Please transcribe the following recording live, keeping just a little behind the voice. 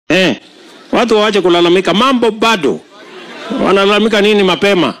Watu waache kulalamika, mambo bado. Wanalalamika nini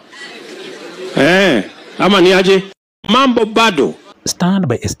mapema? Ama ni aje? Mambo bado. Stand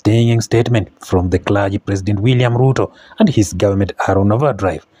by a stinging statement from the clergy President William Ruto and his government are on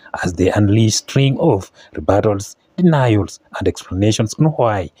overdrive as they unleash string of rebuttals, denials and explanations on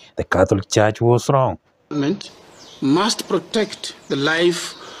why the Catholic Church was wrong. Government must protect the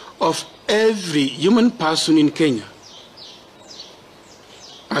life of every human person in Kenya,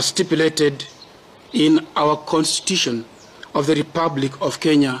 as stipulated in our Constitution of the Republic of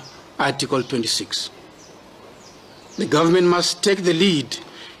Kenya, Article 26. The government must take the lead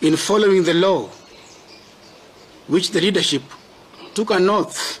in following the law, which the leadership took an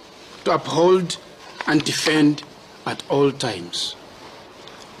oath to uphold and defend at all times.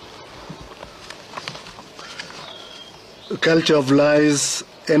 Culture of lies,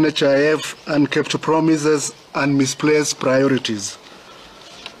 NHIF, unkept promises, and misplaced priorities.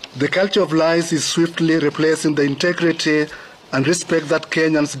 The culture of lies is swiftly replacing the integrity and respect that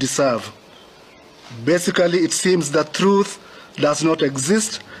Kenyans deserve. Basically, it seems that truth does not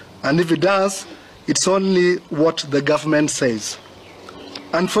exist, and if it does, it's only what the government says.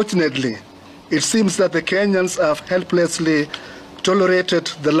 Unfortunately, it seems that the Kenyans have helplessly tolerated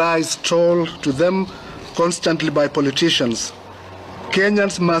the lies told to them constantly by politicians.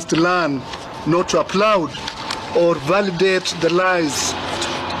 Kenyans must learn not to applaud or validate the lies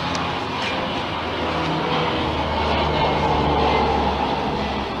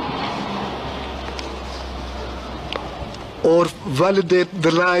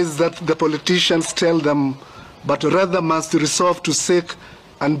that the politicians tell them, but rather must resolve to seek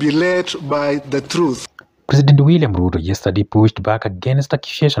and be led by the truth. President William Ruto yesterday pushed back against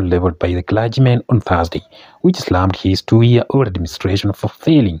accusations leveled by the clergyman on Thursday, which slammed his 2-year-old administration for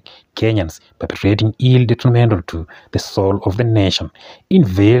failing Kenyans, perpetrating ill detrimental to the soul of the nation. In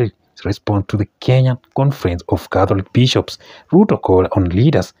very response to the Kenyan Conference of Catholic Bishops, Ruto called on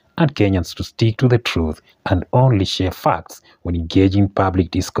leaders and Kenyans to stick to the truth and only share facts when engaging public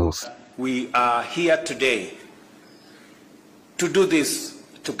discourse. We are here today to do this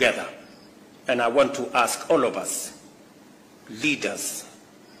together. And I want to ask all of us, leaders,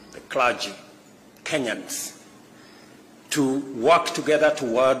 the clergy, Kenyans, to work together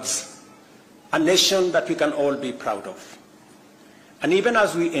towards a nation that we can all be proud of. And even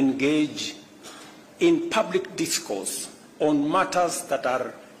as we engage in public discourse on matters that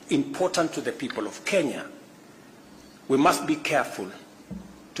are important to the people of Kenya, we must be careful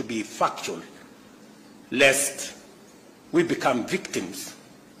to be factual, lest we become victims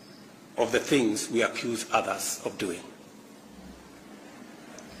of the things we accuse others of doing.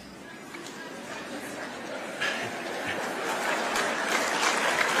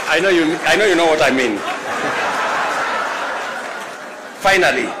 I know you know what I mean.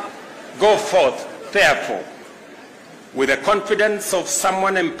 Finally, go forth, therefore, with the confidence of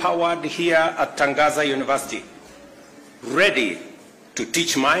someone empowered here at Tangaza University, ready to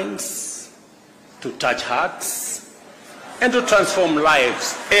teach minds, to touch hearts, and to transform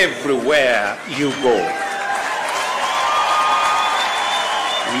lives everywhere you go.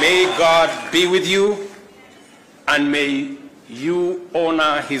 May God be with you, and may you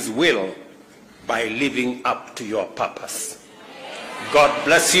honor His will by living up to your purpose. God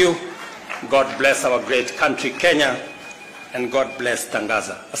bless you. God bless our great country, Kenya, and God bless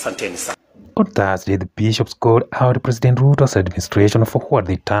Tangaza. Asanteni sana. On Thursday, the bishops called out President Ruto's administration for what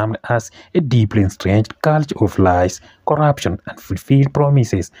they termed as a deeply entrenched culture of lies, corruption, unfulfilled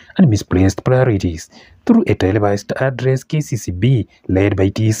promises, and misplaced priorities. Through a televised address, KCCB, led by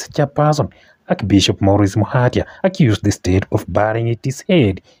its chairperson, Archbishop Maurice Muhatia, accused the state of burying its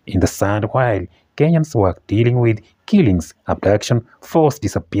head in the sand while Kenyans were dealing with killings, abduction, forced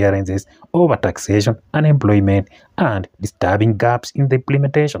disappearances, overtaxation, unemployment, and disturbing gaps in the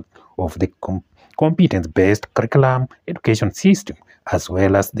implementation of the competence-based curriculum education system, as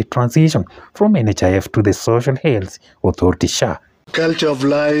well as the transition from NHIF to the Social Health Authority (SHA). Culture of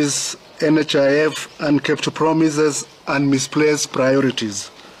lies, NHIF, unkept promises, and misplaced priorities.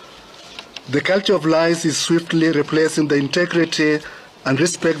 The culture of lies is swiftly replacing the integrity and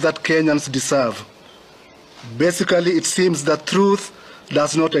respect that Kenyans deserve. Basically, it seems that truth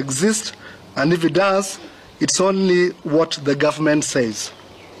does not exist, and if it does, it's only what the government says.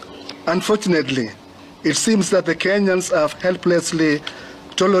 Unfortunately, it seems that the Kenyans have helplessly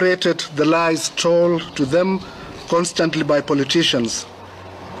tolerated the lies told to them constantly by politicians.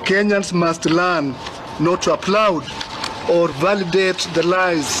 Kenyans must learn not to applaud or validate the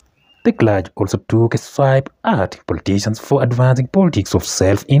lies. The clergy also took a swipe at politicians for advancing politics of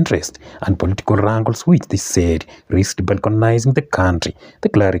self-interest and political wrangles which they said risked balkanizing the country. The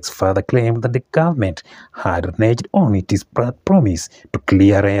clerics further claimed that the government had reneged on its promise to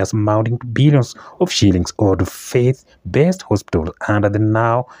clear arrears amounting to billions of shillings owed to faith-based hospitals under the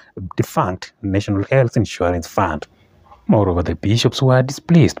now defunct National Health Insurance Fund. Moreover, the bishops were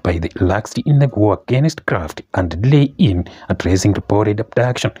displeased by the laxity in the war against graft and delay in addressing reported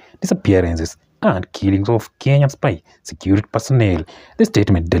abduction, disappearances, and killings of Kenyans by security personnel. The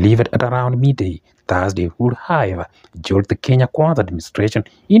statement delivered at around midday Thursday would, however, jolt the Kenya Kwanza administration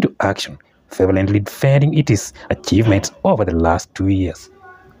into action, fervently defending its achievements over the last 2 years.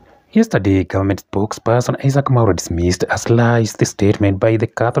 Yesterday, government spokesperson Isaac Mauro dismissed as lies the statement by the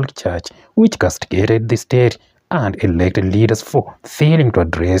Catholic Church, which castigated the state and elected leaders for failing to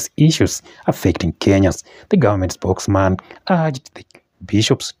address issues affecting Kenyans. The government spokesman urged the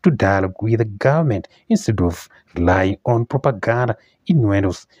bishops to dialogue with the government instead of relying on propaganda,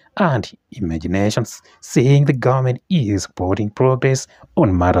 innuendos, and imaginations, saying the government is supporting progress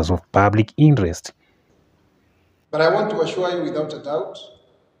on matters of public interest. But I want to assure you without a doubt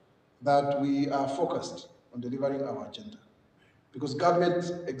that we are focused on delivering our agenda, because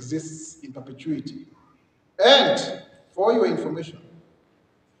government exists in perpetuity. And for your information,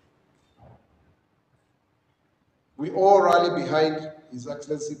 we all rally behind His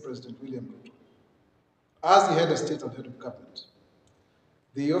Excellency President William Ruto as the head of state and head of government.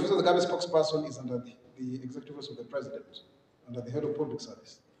 The office of the government spokesperson is under the executive office of the president, under the head of public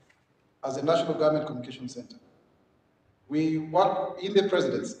service, as the National Government Communication Center. We work in the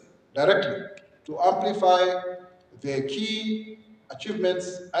presidency directly to amplify the key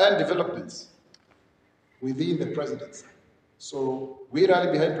achievements and developments within the presidency. So we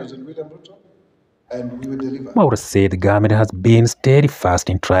rally behind President William Ruto, and we will deliver. Mauro said the government has been steadfast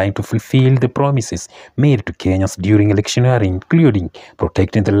in trying to fulfill the promises made to Kenyans during electioneering, including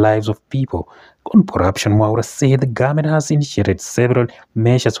protecting the lives of people. On corruption, Mauro said the government has initiated several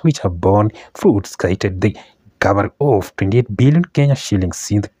measures which have borne fruit, cited the cover of 28 billion Kenya shillings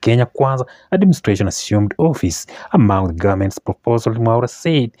since the Kenya Kwanza administration assumed office. Among the government's proposals, Mauro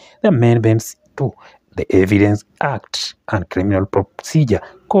said the amendments to the Evidence Act and Criminal Procedure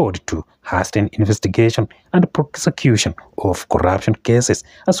Code to hasten investigation and prosecution of corruption cases,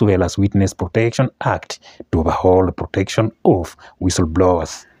 as well as Witness Protection Act to overhaul the protection of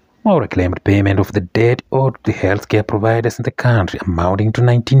whistleblowers. Mauro claimed payment of the debt owed to the healthcare providers in the country amounting to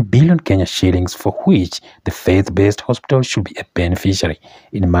 19 billion Kenya shillings, for which the faith-based hospital should be a beneficiary.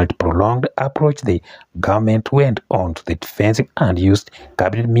 In a multi-pronged approach, the government went on to the defensive and used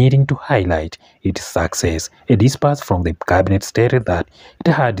cabinet meeting to highlight its success. A dispatch from the cabinet stated that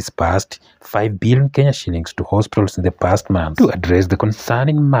it had disbursed 5 billion Kenya shillings to hospitals in the past month to address the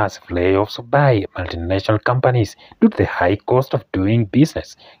concerning massive layoffs by multinational companies due to the high cost of doing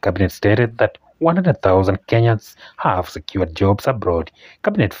business. Cabinet stated that 100,000 Kenyans have secured jobs abroad.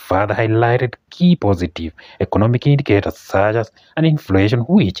 Cabinet further highlighted key positive economic indicators such as an inflation,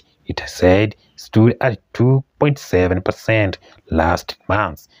 which it said stood at 2.7% last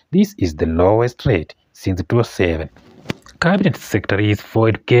month. This is the lowest rate since 2007. Cabinet Secretaries for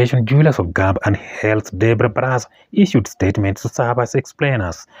Education Julius Ogamba and Health Deborah Baraza issued statements to serve as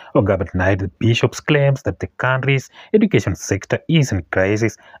explainers. Ogamba denied the bishop's claims that the country's education sector is in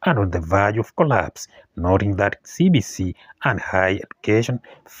crisis and on the verge of collapse, noting that CBC and higher education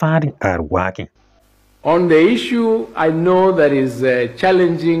funding are working. On the issue I know that is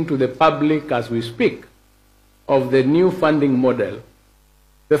challenging to the public as we speak of the new funding model.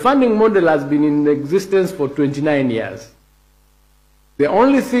 The funding model has been in existence for 29 years. The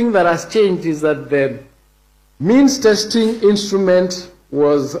only thing that has changed is that the means testing instrument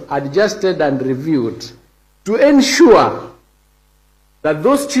was adjusted and reviewed to ensure that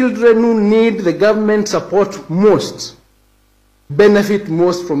those children who need the government support most benefit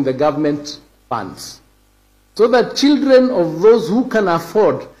most from the government funds. So that children of those who can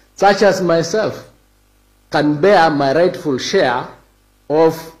afford, such as myself, can bear my rightful share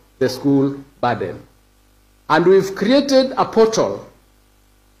of the school burden. And we've created a portal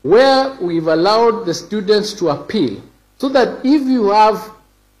where we've allowed the students to appeal, so that if you have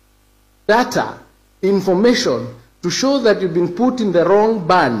data, information to show that you've been put in the wrong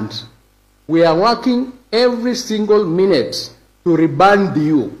band, we are working every single minute to reband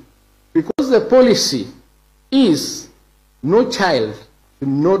you. Because the policy is no child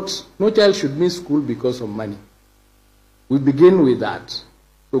should miss school because of money. We begin with that.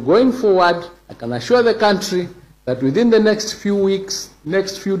 So going forward, I can assure the country that within the next few weeks,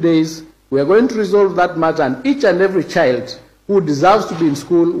 next few days, we are going to resolve that matter, and each and every child who deserves to be in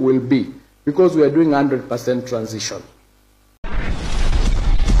school will be, because we are doing 100% transition.